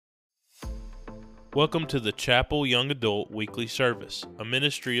Welcome to the Chapel Young Adult Weekly Service, a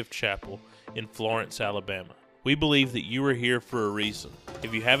ministry of Chapel in Florence, Alabama. We believe that you are here for a reason.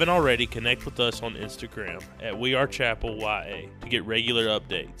 If you haven't already, connect with us on Instagram at WeAreChapelYA to get regular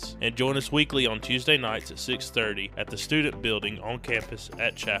updates. And join us weekly on Tuesday nights at 6:30 at the student building on campus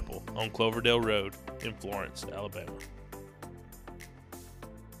at Chapel on Cloverdale Road in Florence, Alabama.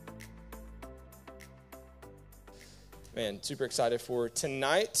 Man, super excited for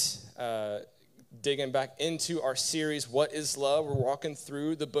tonight. Digging back into our series, What is Love? We're walking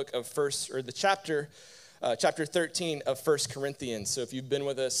through the book of chapter 13 of 1 Corinthians. So if you've been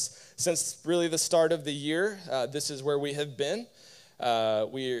with us since really the start of the year, this is where we have been.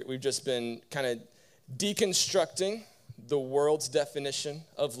 We've just been kind of deconstructing the world's definition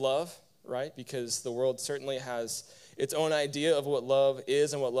of love, right? Because the world certainly has its own idea of what love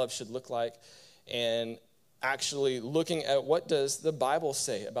is and what love should look like. And actually looking at what does the Bible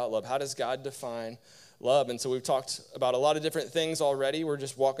say about love? How does God define love? And so we've talked about a lot of different things already. We're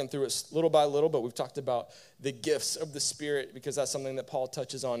just walking through it little by little, but we've talked about the gifts of the Spirit because that's something that Paul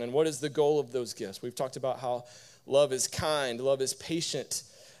touches on. And what is the goal of those gifts? We've talked about how love is kind, love is patient.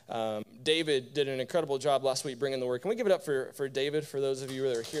 David did an incredible job last week bringing the word. Can we give it up for David, for those of you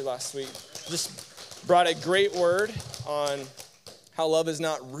that were here last week? Just brought a great word on how love is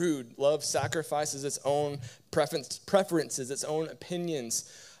not rude. Love sacrifices its own preferences, its own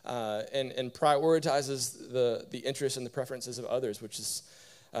opinions, and prioritizes the interests and the preferences of others, which is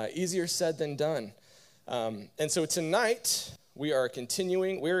easier said than done. And so tonight, we are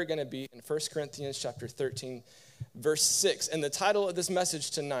continuing. We're going to be in 1 Corinthians chapter 13, verse 6. And the title of this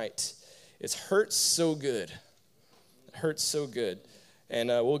message tonight is Hurts So Good. It hurts so good. And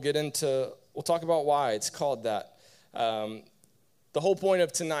we'll talk about why it's called that. The whole point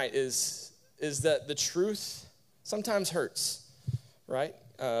of tonight is that the truth sometimes hurts, right?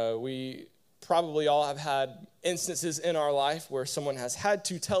 We probably all have had instances in our life where someone has had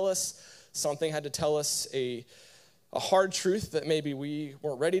to tell us something, had to tell us a hard truth that maybe we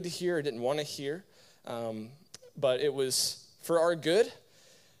weren't ready to hear or didn't want to hear, but it was for our good.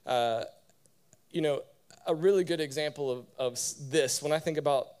 A really good example of this, when I think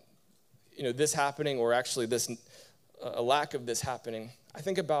about this happening, or actually a lack of this happening, I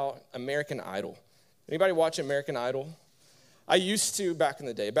think about American Idol. Anybody watch American Idol? I used to back in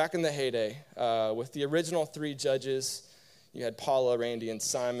the heyday, with the original 3 judges. You had Paula, Randy, and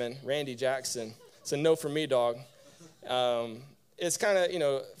Simon. Randy Jackson. It's a no for me, dog. It's kind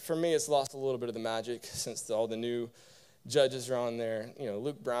of, for me, it's lost a little bit of the magic since all the new judges are on there.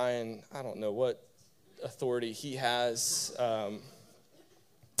 Luke Bryan, I don't know what authority he has.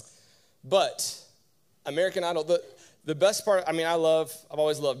 But American Idol, the best part, I've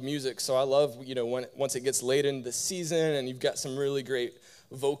always loved music, so I love, once it gets late in the season and you've got some really great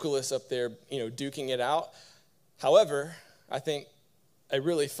vocalists up there, duking it out. However, I think a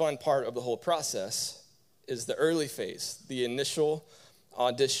really fun part of the whole process is the early phase, the initial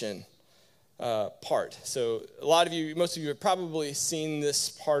audition part. So most of you have probably seen this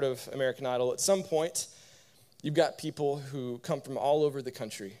part of American Idol at some point. You've got people who come from all over the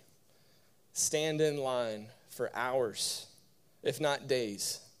country, stand in line for hours, if not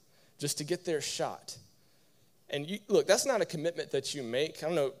days, just to get their shot. And look, that's not a commitment that you make.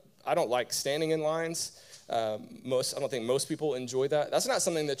 I don't like standing in lines. I don't think most people enjoy that. That's not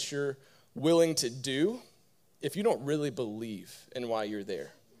something that you're willing to do if you don't really believe in why you're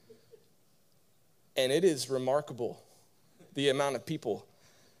there. And it is remarkable the amount of people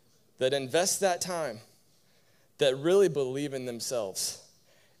that invest that time, that really believe in themselves,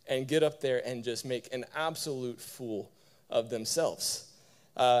 and get up there and just make an absolute fool of themselves.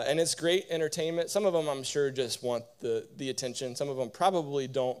 And it's great entertainment. Some of them, I'm sure, just want the attention. Some of them probably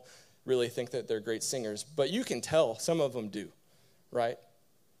don't really think that they're great singers. But you can tell some of them do, right?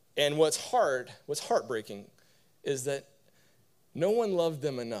 And what's heartbreaking, is that no one loved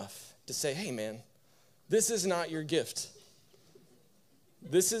them enough to say, hey, man, this is not your gift.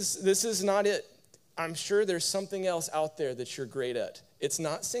 This is not it. I'm sure there's something else out there that you're great at. It's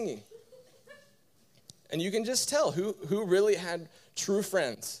not singing. And you can just tell who really had true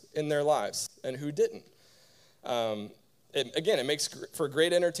friends in their lives and who didn't. It makes for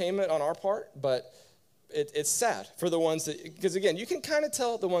great entertainment on our part, but it's sad for the ones that, because again, you can kind of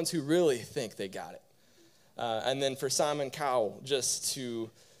tell the ones who really think they got it. And then for Simon Cowell just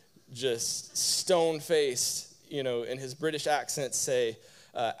stone-faced, in his British accent say,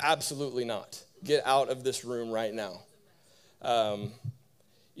 absolutely not. Get out of this room right now.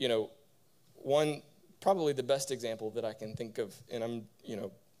 Probably the best example that I can think of, and I'm,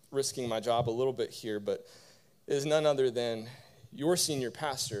 risking my job a little bit here, but is none other than your senior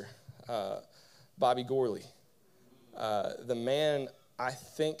pastor, Bobby Gorley. The man, I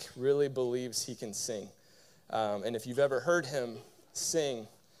think, really believes he can sing. And if you've ever heard him sing,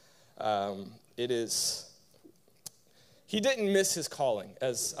 he didn't miss his calling,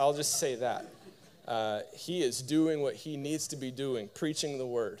 as I'll just say that. He is doing what he needs to be doing, preaching the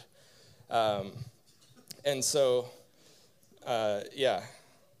word. And so, yeah.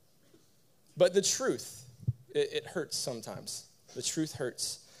 But the truth, it hurts sometimes. The truth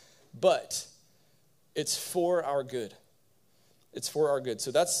hurts. But it's for our good. It's for our good.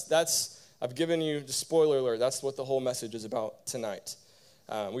 So that's I've given you the spoiler alert. That's what the whole message is about tonight.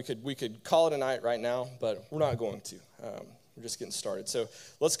 We could call it a night right now, but we're not going to. We're just getting started. So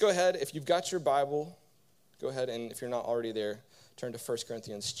let's go ahead. If you've got your Bible, go ahead, and if you're not already there, turn to 1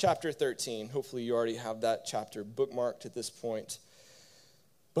 Corinthians chapter 13. Hopefully you already have that chapter bookmarked at this point.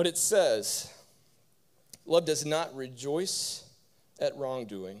 But it says, love does not rejoice at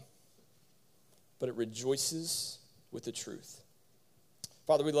wrongdoing, but it rejoices with the truth.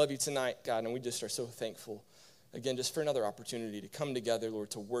 Father, we love you tonight, God, and we just are so thankful, again, just for another opportunity to come together,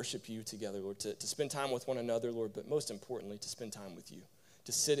 Lord, to worship you together, Lord, to spend time with one another, Lord, but most importantly, to spend time with you,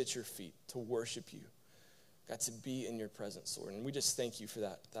 to sit at your feet, to worship you, God, to be in your presence, Lord. And we just thank you for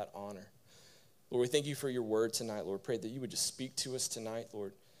that honor. Lord, we thank you for your word tonight, Lord. Pray that you would just speak to us tonight,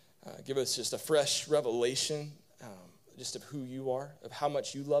 Lord. Give us just a fresh revelation just of who you are, of how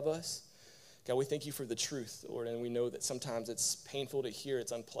much you love us. God, we thank you for the truth, Lord, and we know that sometimes it's painful to hear,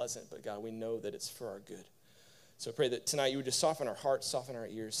 it's unpleasant, but God, we know that it's for our good. So I pray that tonight you would just soften our hearts, soften our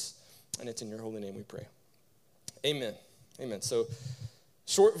ears, and it's in your holy name we pray. Amen. Amen. So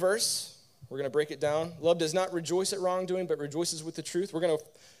short verse, we're going to break it down. Love does not rejoice at wrongdoing, but rejoices with the truth. We're going to,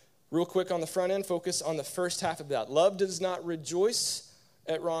 real quick on the front end, focus on the first half of that. Love does not rejoice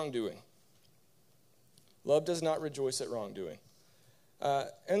at wrongdoing. Love does not rejoice at wrongdoing.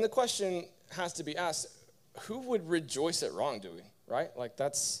 And the question has to be asked, who would rejoice at wrongdoing, right? Like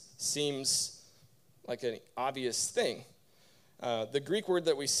that seems like an obvious thing. The Greek word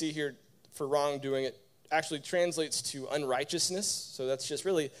that we see here for wrongdoing, it actually translates to unrighteousness. So that's just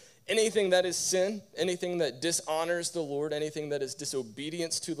really anything that is sin, anything that dishonors the Lord, anything that is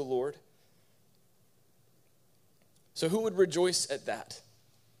disobedience to the Lord. So who would rejoice at that?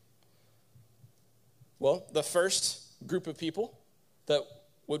 Well, the first group of people that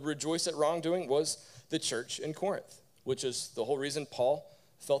would rejoice at wrongdoing was the church in Corinth, which is the whole reason Paul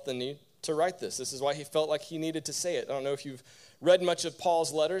felt the need to write this. This is why he felt like he needed to say it. I don't know if you've read much of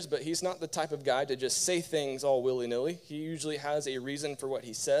Paul's letters, but he's not the type of guy to just say things all willy-nilly. He usually has a reason for what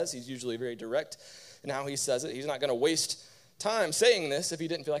he says. He's usually very direct in how he says it. He's not going to waste time saying this if he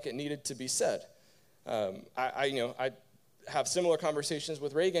didn't feel like it needed to be said. I have similar conversations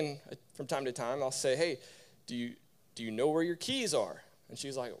with Reagan from time to time. I'll say, hey, do you know where your keys are? And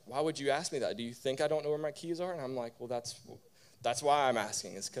she's like, why would you ask me that? Do you think I don't know where my keys are? And I'm like, well, that's why I'm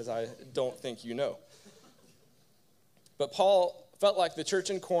asking, is because I don't think you know. But Paul felt like the church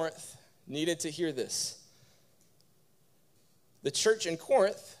in Corinth needed to hear this. The church in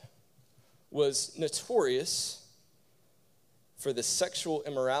Corinth was notorious for the sexual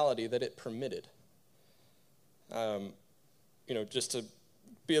immorality that it permitted. Just to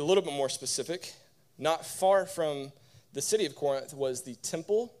be a little bit more specific, not far from the city of Corinth was the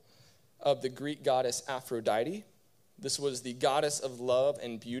temple of the Greek goddess Aphrodite. This was the goddess of love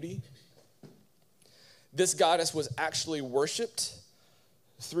and beauty. This goddess was actually worshipped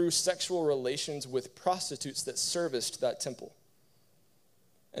through sexual relations with prostitutes that serviced that temple.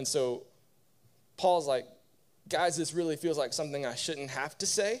 And so Paul's like, guys, this really feels like something I shouldn't have to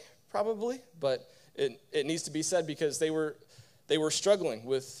say, probably, but it needs to be said because they were struggling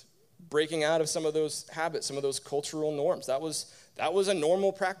with breaking out of some of those habits, some of those cultural norms. That was a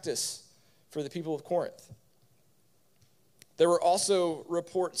normal practice for the people of Corinth. There were also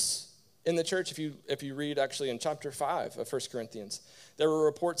reports in the church, if you read actually in chapter 5 of 1 Corinthians, there were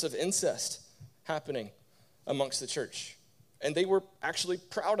reports of incest happening amongst the church. And they were actually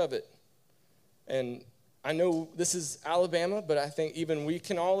proud of it. And I know this is Alabama, but I think even we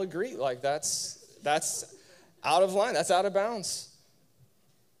can all agree, like that's out of line, that's out of bounds.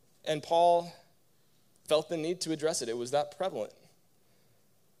 And Paul felt the need to address it. It was that prevalent.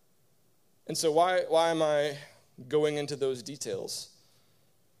 And so why am I going into those details?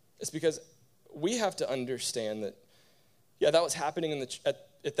 It's because we have to understand that, that was happening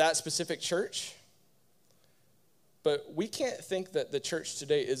at that specific church, but we can't think that the church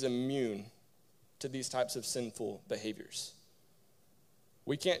today is immune to these types of sinful behaviors.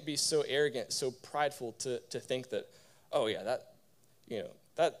 We can't be so arrogant, so prideful to think that,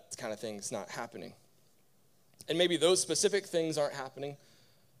 that kind of thing's not happening. And maybe those specific things aren't happening,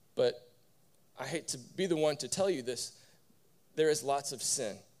 but I hate to be the one to tell you this, there is lots of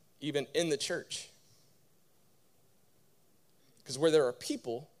sin, even in the church. Because where there are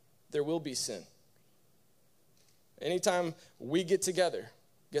people, there will be sin. Anytime we get together,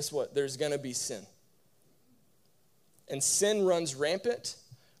 guess what? There's going to be sin. And sin runs rampant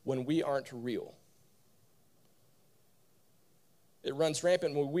when we aren't real. It runs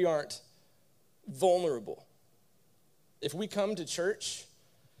rampant when we aren't vulnerable. If we come to church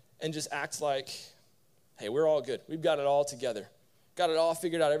and just act like, hey, we're all good. We've got it all together. Got it all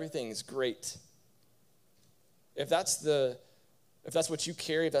figured out. Everything is great. If that's what you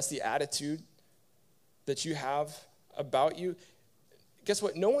carry, if that's the attitude that you have about you, guess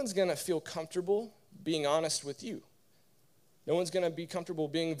what? No one's going to feel comfortable being honest with you. No one's going to be comfortable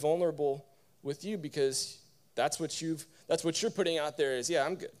being vulnerable with you because that's what you're putting out there is, yeah,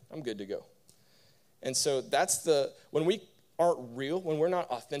 I'm good. I'm good to go. And so when we aren't real, when we're not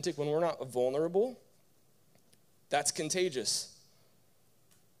authentic, when we're not vulnerable, that's contagious.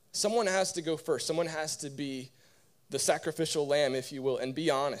 Someone has to go first. Someone has to be the sacrificial lamb, if you will, and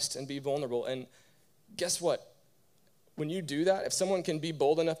be honest and be vulnerable. And guess what? When you do that, if someone can be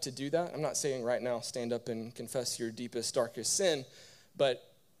bold enough to do that, I'm not saying right now stand up and confess your deepest, darkest sin, but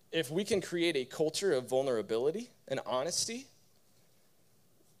if we can create a culture of vulnerability and honesty,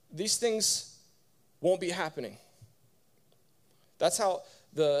 these things won't be happening. That's how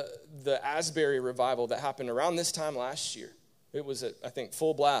the Asbury revival that happened around this time last year, it was at, I think,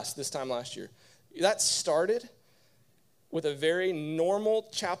 full blast this time last year. That started with a very normal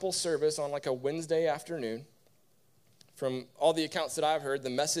chapel service on like a Wednesday afternoon. From all the accounts that I've heard, the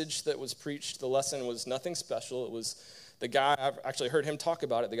message that was preached, the lesson was nothing special. It was the guy, I've actually heard him talk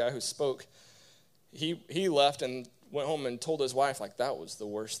about it, the guy who spoke. He left and went home and told his wife, like, that was the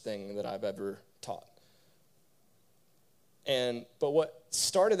worst thing that I've ever taught. But what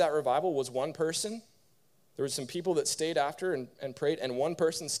started that revival was one person. There were some people that stayed after and prayed, and one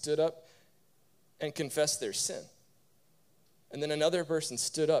person stood up and confessed their sin. And then another person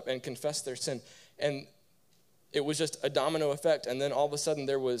stood up and confessed their sin. And it was just a domino effect, and then all of a sudden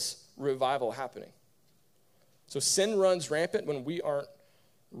there was revival happening. So sin runs rampant when we aren't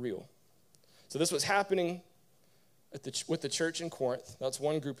real. So this was happening with the church in Corinth. That's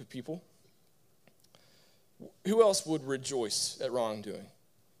one group of people. Who else would rejoice at wrongdoing?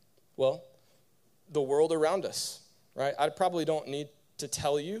 Well, the world around us, right? I probably don't need to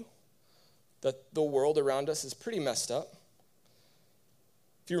tell you that the world around us is pretty messed up.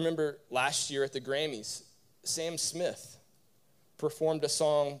 If you remember last year at the Grammys, Sam Smith performed a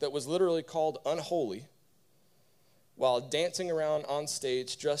song that was literally called Unholy while dancing around on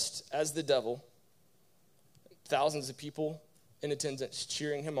stage dressed as the devil, thousands of people in attendance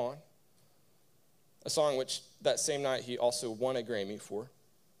cheering him on, a song which that same night he also won a Grammy for.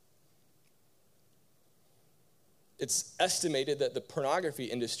 It's estimated that the pornography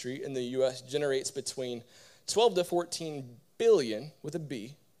industry in the U.S. generates between 12 to 14 billion, with a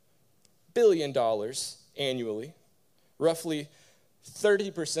B, billion dollars annually. Roughly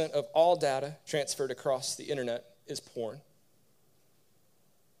 30% of all data transferred across the internet is porn.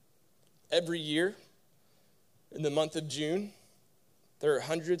 Every year, in the month of June, there are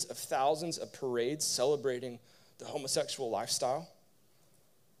hundreds of thousands of parades celebrating the homosexual lifestyle.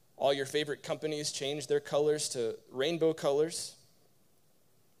 All your favorite companies change their colors to rainbow colors.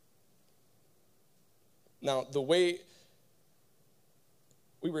 Now, the way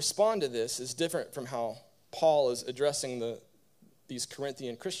we respond to this is different from how Paul is addressing these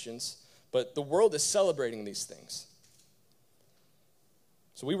Corinthian Christians, but the world is celebrating these things.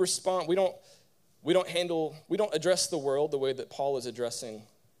 So we respond, we don't address the world the way that Paul is addressing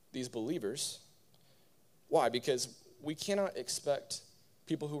these believers. Why? Because we cannot expect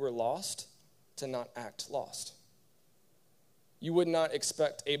people who are lost to not act lost. You would not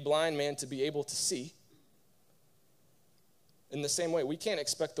expect a blind man to be able to see. In the same way, we can't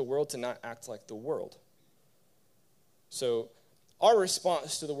expect the world to not act like the world. So our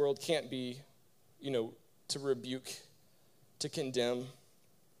response to the world can't be, to rebuke, to condemn.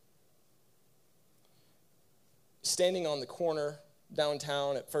 Standing on the corner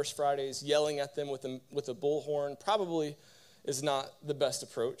downtown at First Fridays, yelling at them with a bullhorn probably is not the best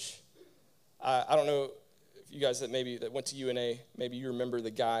approach. I don't know if you guys that went to UNA, maybe you remember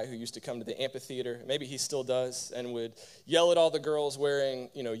the guy who used to come to the amphitheater. Maybe he still does, and would yell at all the girls wearing,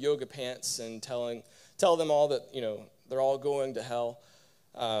 yoga pants and tell them all that, they're all going to hell.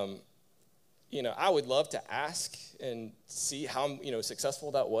 I would love to ask and see how,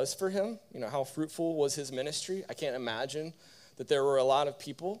 successful that was for him. How fruitful was his ministry. I can't imagine that there were a lot of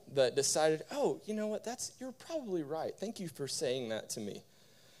people that decided, oh, you know what, you're probably right. Thank you for saying that to me.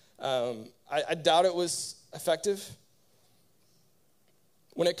 I doubt it was effective.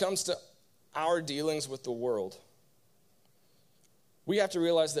 When it comes to our dealings with the world, we have to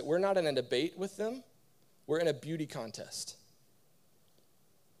realize that we're not in a debate with them. We're in a beauty contest.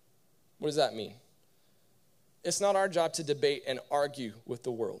 What does that mean? It's not our job to debate and argue with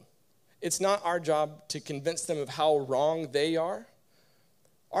the world. It's not our job to convince them of how wrong they are.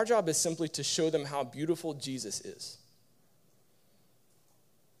 Our job is simply to show them how beautiful Jesus is.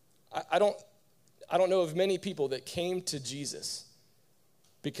 I don't know of many people that came to Jesus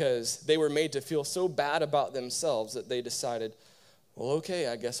because they were made to feel so bad about themselves that they decided, well, okay,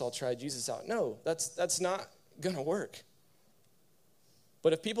 I guess I'll try Jesus out. No, that's not going to work.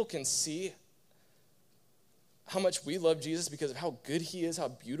 But if people can see how much we love Jesus because of how good he is, how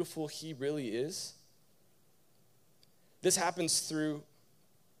beautiful he really is, this happens through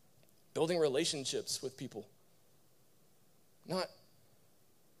building relationships with people. Not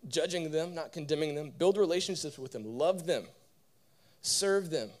judging them, not condemning them. Build relationships with them. Love them. Serve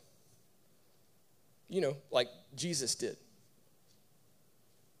them. Like Jesus did.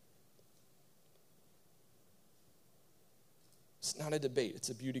 It's not a debate. It's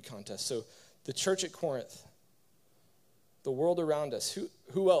a beauty contest. So the church at Corinth, the world around us,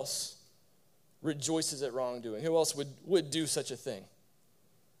 who else rejoices at wrongdoing? Who else would do such a thing?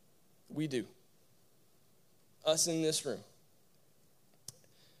 We do. Us in this room.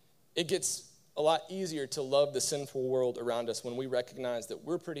 It gets a lot easier to love the sinful world around us when we recognize that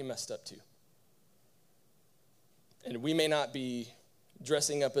we're pretty messed up too. And we may not be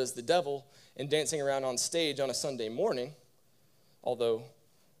dressing up as the devil and dancing around on stage on a Sunday morning, although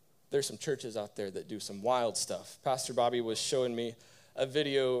there's some churches out there that do some wild stuff. Pastor Bobby was showing me a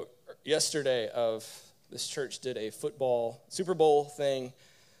video yesterday of this church did a Super Bowl thing,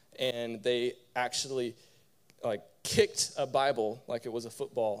 and they actually kicked a Bible like it was a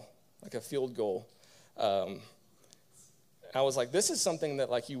football, like a field goal. I was like, this is something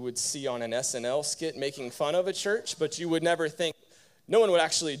that you would see on an SNL skit making fun of a church, but you would never think, no one would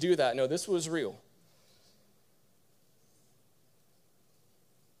actually do that. No, this was real.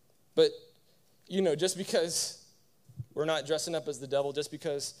 But, just because we're not dressing up as the devil, just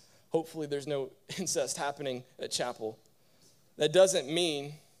because hopefully there's no incest happening at chapel, that doesn't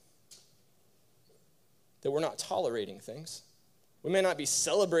mean that we're not tolerating things. We may not be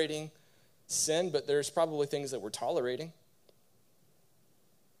celebrating sin, but there's probably things that we're tolerating.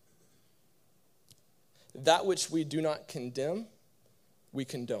 That which we do not condemn, we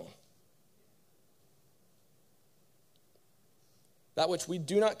condone. That which we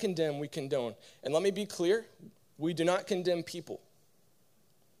do not condemn, we condone. And let me be clear, we do not condemn people.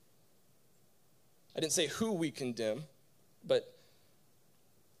 I didn't say who we condemn, but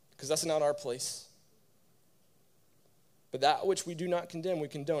because that's not our place. But that which we do not condemn, we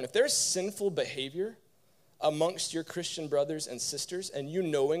condone. If there's sinful behavior amongst your Christian brothers and sisters, and you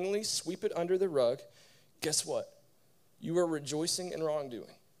knowingly sweep it under the rug, guess what? You are rejoicing in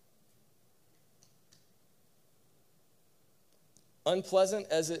wrongdoing. Unpleasant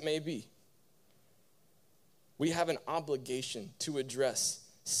as it may be, we have an obligation to address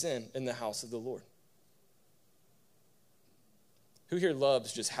sin in the house of the Lord. Who here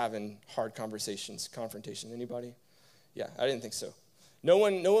loves just having hard confrontation? Anybody? Yeah, I didn't think so. No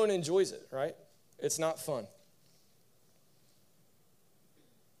one enjoys it, right? It's not fun.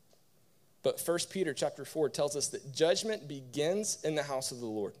 But 1 Peter chapter 4 tells us that judgment begins in the house of the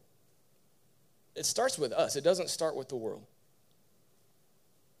Lord. It starts with us. It doesn't start with the world.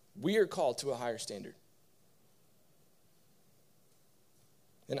 We are called to a higher standard.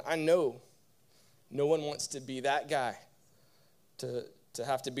 And I know no one wants to be that guy to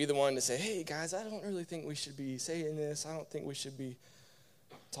have to be the one to say, hey, guys, I don't really think we should be saying this. I don't think we should be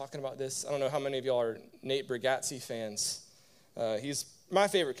talking about this. I don't know how many of y'all are Nate Bargatze fans. He's my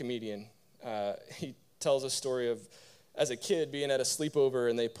favorite comedian. He tells a story of, as a kid, being at a sleepover,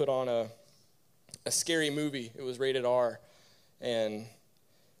 and they put on a scary movie. It was rated R. And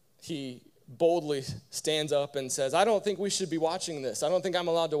he boldly stands up and says, I don't think we should be watching this. I don't think I'm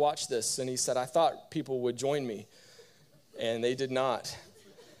allowed to watch this. And he said, I thought people would join me. And they did not.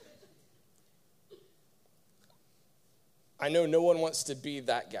 I know no one wants to be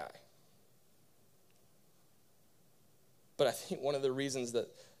that guy. But I think one of the reasons that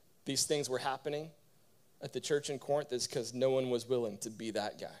these things were happening at the church in Corinth is because no one was willing to be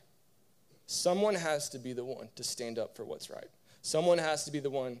that guy. Someone has to be the one to stand up for what's right. Someone has to be the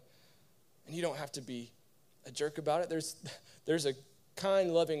one, and you don't have to be a jerk about it. There's a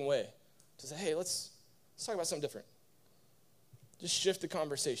kind, loving way to say, hey, let's talk about something different. Just shift the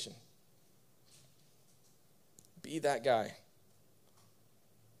conversation. Be that guy.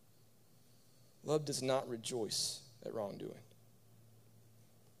 Love does not rejoice at wrongdoing.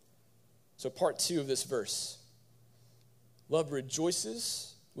 So part 2 of this verse. Love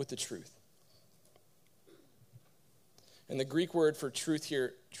rejoices with the truth. And the Greek word for truth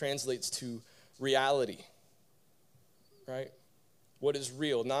here translates to reality. Right? What is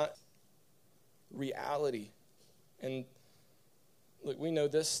real, not reality. And look, we know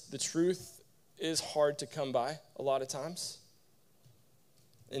this. The truth is hard to come by a lot of times.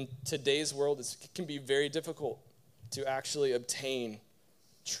 In today's world, it can be very difficult to actually obtain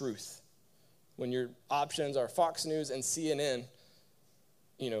truth. When your options are Fox News and CNN,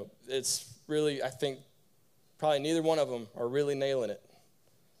 it's really, I think, probably neither one of them are really nailing it.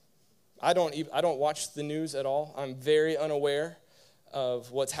 I don't watch the news at all. I'm very unaware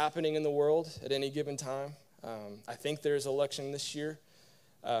of what's happening in the world at any given time. I think there's an election this year.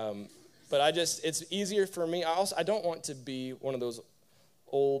 But it's easier for me. I don't want to be one of those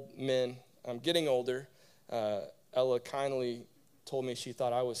old men. I'm getting older. Ella kindly told me she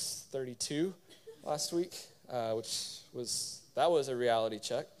thought I was 32 last week, that was a reality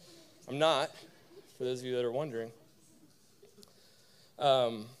check. I'm not, for those of you that are wondering.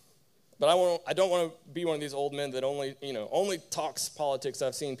 But I don't want to be one of these old men that only talks politics.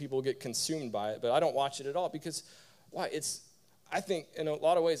 I've seen people get consumed by it, but I don't watch it at all because why? I think in a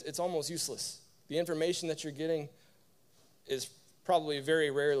lot of ways it's almost useless. The information that you're getting is probably very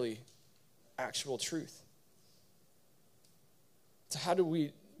rarely actual truth. So how do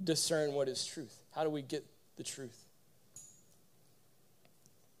we discern what is truth? How do we get the truth?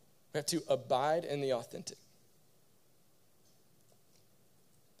 We have to abide in the authentic.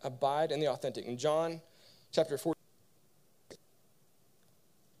 Abide in the authentic. In John chapter 4,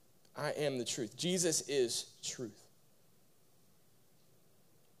 I am the truth. Jesus is truth.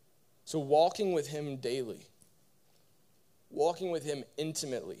 So walking with him daily, walking with him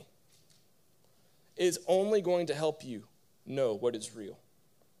intimately, is only going to help you know what is real.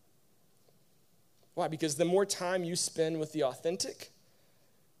 Why? Because the more time you spend with the authentic,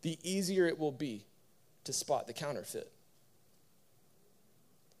 the easier it will be to spot the counterfeit.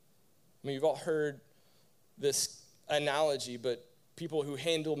 I mean, you've all heard this analogy, but people who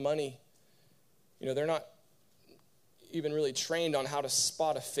handle money, they're not even really trained on how to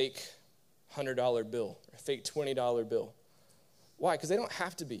spot a fake $100 bill or a fake $20 bill. Why? Because they don't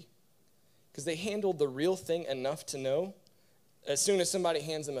have to be. Because they handled the real thing enough to know as soon as somebody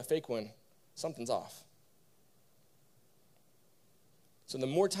hands them a fake one, something's off. So the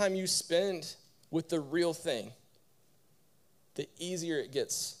more time you spend with the real thing, the easier it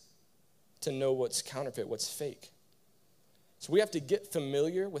gets to know what's counterfeit, what's fake. So we have to get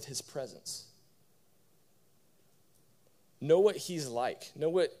familiar with his presence. Know what he's like. Know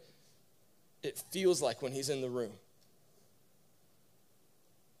what it feels like when he's in the room.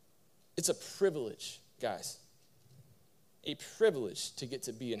 It's a privilege, guys. A privilege to get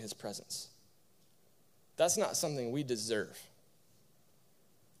to be in his presence. That's not something we deserve.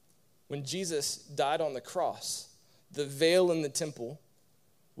 When Jesus died on the cross, the veil in the temple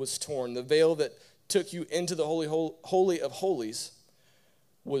was torn. The veil that took you into the Holy of Holies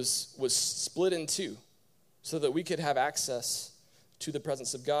was split in two so that we could have access to the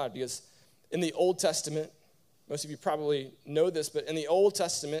presence of God. Because in the Old Testament, most of you probably know this, but in the Old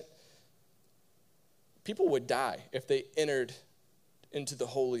Testament, people would die if they entered into the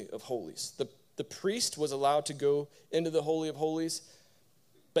Holy of Holies. The priest was allowed to go into the Holy of Holies,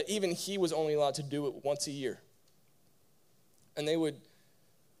 but even he was only allowed to do it once a year. And they would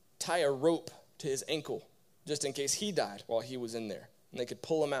tie a rope to his ankle just in case he died while he was in there, and they could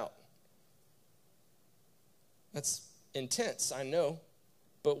pull him out. That's intense, I know,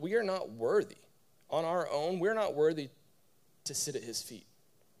 but we are not worthy. On our own, we're not worthy to sit at his feet.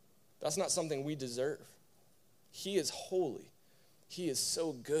 That's not something we deserve. He is holy. He is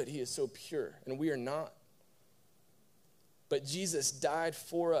so good. He is so pure, and we are not. But Jesus died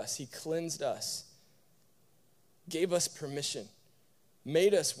for us. He cleansed us, gave us permission,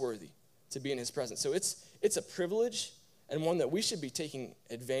 made us worthy to be in his presence. So it's a privilege and one that we should be taking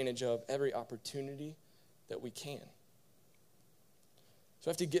advantage of every opportunity that we can. So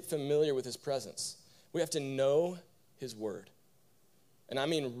we have to get familiar with his presence. We have to know his word. And I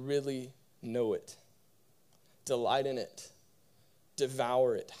mean really know it. Delight in it.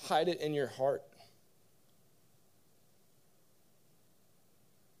 Devour it. Hide it in your heart.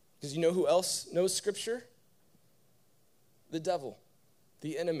 Because you know who else knows Scripture? The devil,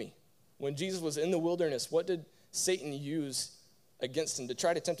 the enemy. When Jesus was in the wilderness, what did Satan use against him to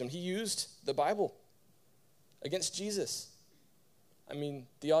try to tempt him? He used the Bible against Jesus. I mean,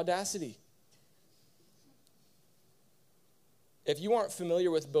 the audacity. If you aren't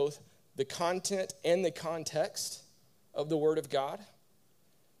familiar with both the content and the context of the Word of God,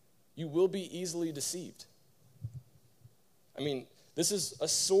 you will be easily deceived. I mean, this is a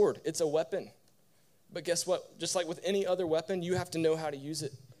sword. It's a weapon. But guess what? Just like with any other weapon, you have to know how to use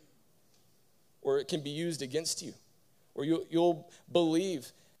it. Or it can be used against you. Or you'll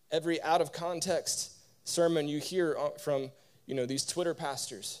believe every out of context sermon you hear from, these Twitter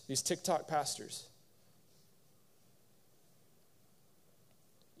pastors, these TikTok pastors.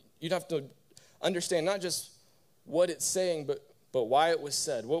 You'd have to understand not just what it's saying, but why it was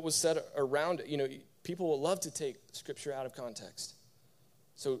said, what was said around it. People will love to take Scripture out of context.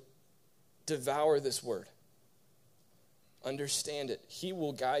 So devour this word. Understand it. He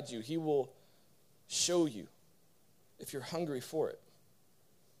will guide you. He will show you if you're hungry for it.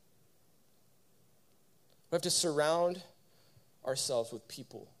 We have to surround ourselves with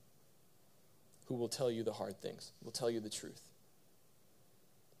people who will tell you the hard things, will tell you the truth.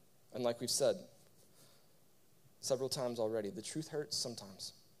 And like we've said several times already, the truth hurts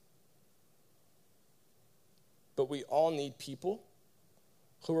sometimes. But we all need people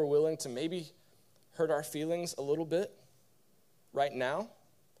who are willing to maybe hurt our feelings a little bit right now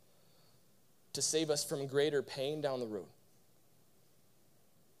to save us from greater pain down the road.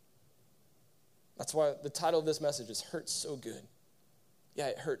 That's why the title of this message is Hurts So Good. Yeah,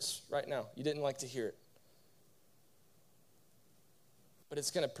 it hurts right now. You didn't like to hear it. But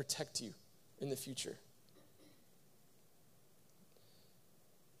it's going to protect you in the future.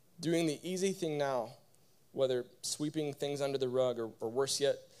 Doing the easy thing now, whether sweeping things under the rug or worse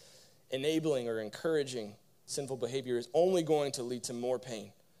yet, enabling or encouraging sinful behavior, is only going to lead to more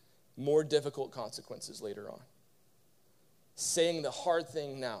pain, more difficult consequences later on. Saying the hard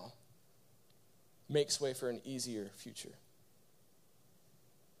thing now makes way for an easier future.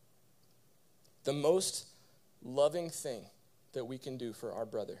 The most loving thing that we can do for our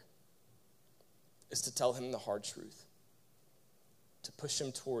brother is to tell him the hard truth, to push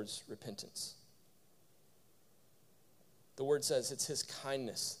him towards repentance. The word says it's his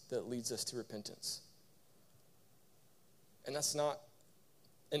kindness that leads us to repentance. And that's not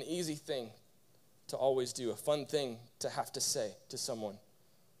an easy thing to always do, a fun thing to have to say to someone.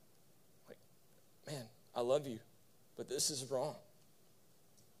 Like, man, I love you, but this is wrong.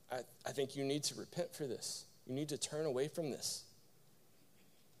 I think you need to repent for this. You need to turn away from this.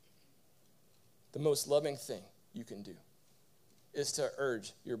 The most loving thing you can do is to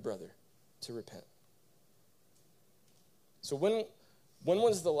urge your brother to repent. So when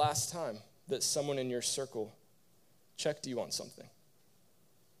was the last time that someone in your circle checked you on something?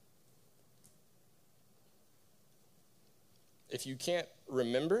 If you can't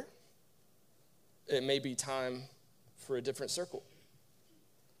remember, it may be time for a different circle.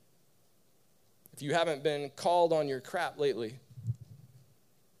 If you haven't been called on your crap lately,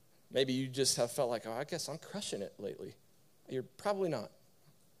 maybe you just have felt like, I guess I'm crushing it lately. You're probably not.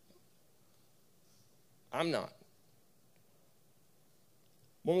 I'm not.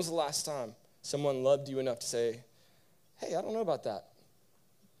 When was the last time someone loved you enough to say, hey, I don't know about that.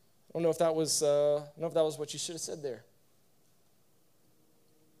 I don't know if that was what you should have said there.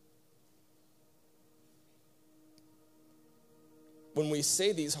 When we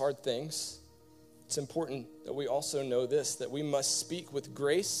say these hard things, it's important that we also know this, that we must speak with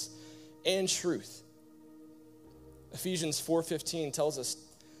grace and truth. Ephesians 4:15 tells us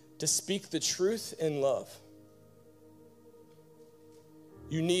to speak the truth in love.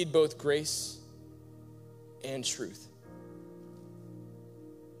 You need both grace and truth.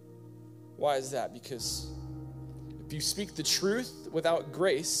 Why is that? Because if you speak the truth without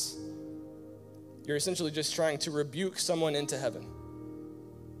grace, you're essentially just trying to rebuke someone into heaven.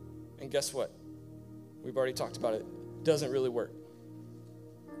 And guess what? We've already talked about it. It doesn't really work.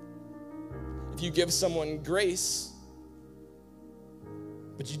 If you give someone grace,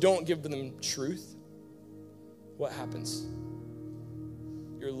 but you don't give them truth, what happens?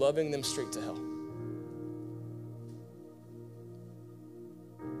 You're loving them straight to hell.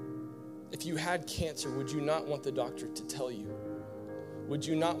 If you had cancer, would you not want the doctor to tell you? Would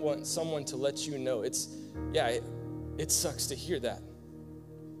you not want someone to let you know? It sucks to hear that.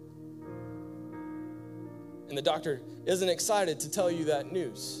 And the doctor isn't excited to tell you that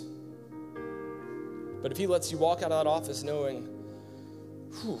news. But if he lets you walk out of that office knowing,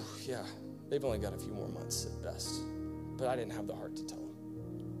 they've only got a few more months at best, but I didn't have the heart to tell them.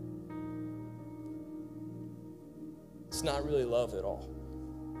 It's not really love at all.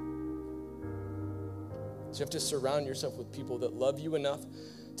 So you have to surround yourself with people that love you enough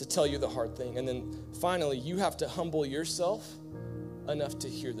to tell you the hard thing. And then finally, you have to humble yourself enough to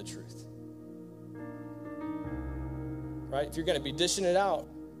hear the truth. Right? If you're going to be dishing it out,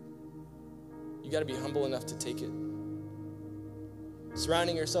 You got to be humble enough to take it.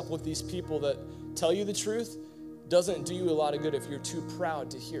 Surrounding yourself with these people that tell you the truth doesn't do you a lot of good if you're too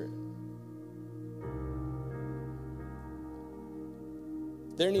proud to hear it.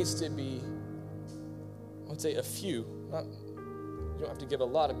 There needs to be, I would say, a few, you don't have to give a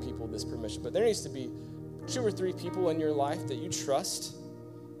lot of people this permission, but there needs to be 2 or 3 people in your life that you trust,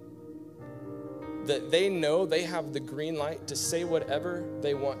 that they know they have the green light to say whatever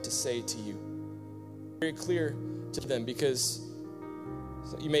they want to say to you. Very clear to them, because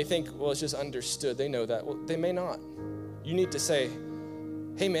you may think, well, it's just understood. They know that. Well, they may not. You need to say,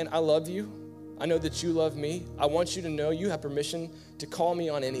 hey, man, I love you. I know that you love me. I want you to know you have permission to call me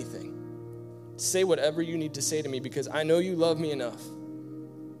on anything. Say whatever you need to say to me, because I know you love me enough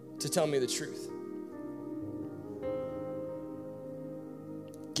to tell me the truth.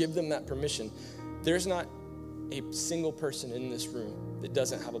 Give them that permission. There's not a single person in this room that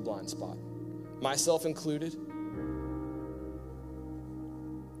doesn't have a blind spot, myself included.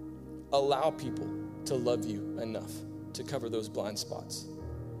 Allow people to love you enough to cover those blind spots.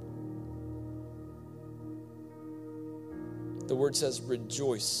 The word says,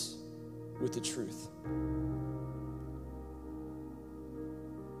 rejoice with the truth.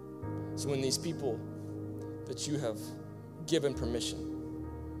 So when these people that you have given permission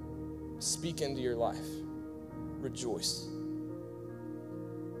speak into your life, rejoice.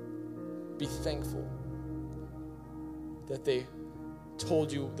 Be thankful that they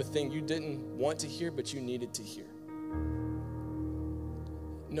told you the thing you didn't want to hear, but you needed to hear.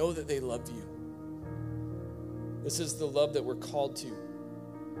 Know that they love you. This is the love that we're called to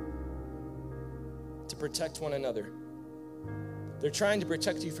protect one another. They're trying to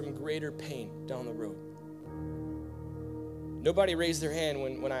protect you from greater pain down the road. Nobody raised their hand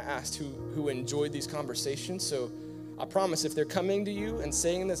when I asked who enjoyed these conversations, so I promise if they're coming to you and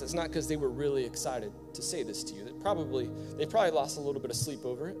saying this, it's not because they were really excited to say this to you. They probably lost a little bit of sleep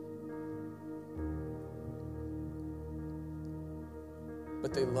over it.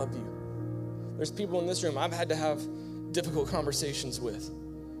 But they love you. There's people in this room I've had to have difficult conversations with.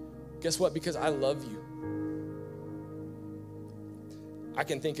 Guess what? Because I love you. I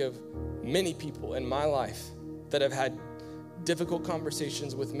can think of many people in my life that have had difficult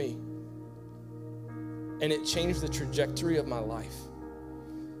conversations with me, and it changed the trajectory of my life.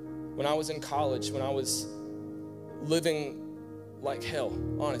 When I was in college, when I was living like hell,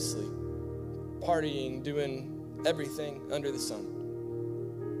 honestly, partying, doing everything under the sun,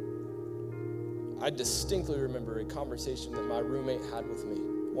 I distinctly remember a conversation that my roommate had with me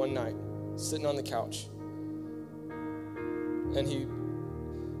one night, sitting on the couch. And he,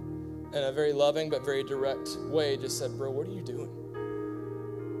 in a very loving but very direct way, just said, "Bro, what are you doing?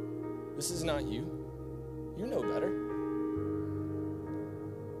 This is not you. You know better."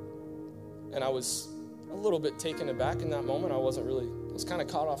 And I was a little bit taken aback in that moment. I was kind of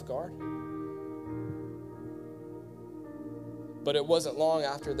caught off guard. But it wasn't long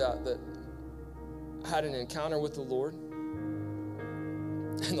after that I had an encounter with the Lord.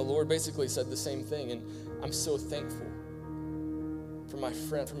 And the Lord basically said the same thing. And I'm so thankful for my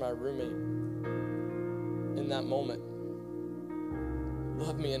friend, for my roommate in that moment.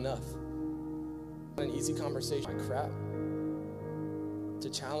 Loved me enough. An easy conversation, my crap, to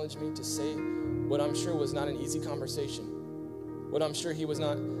challenge me to say what I'm sure was not an easy conversation, what I'm sure he was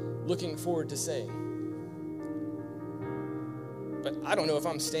not looking forward to saying. But I don't know if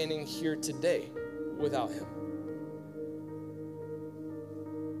I'm standing here today without him.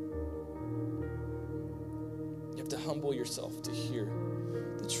 You have to humble yourself to hear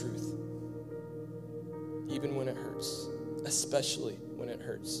the truth, even when it hurts, especially when it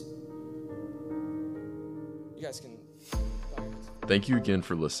hurts. You guys can... Thank you again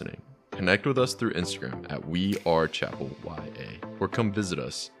for listening. Connect with us through Instagram at WeAreChapelYA or come visit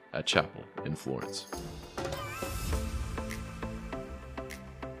us at Chapel in Florence.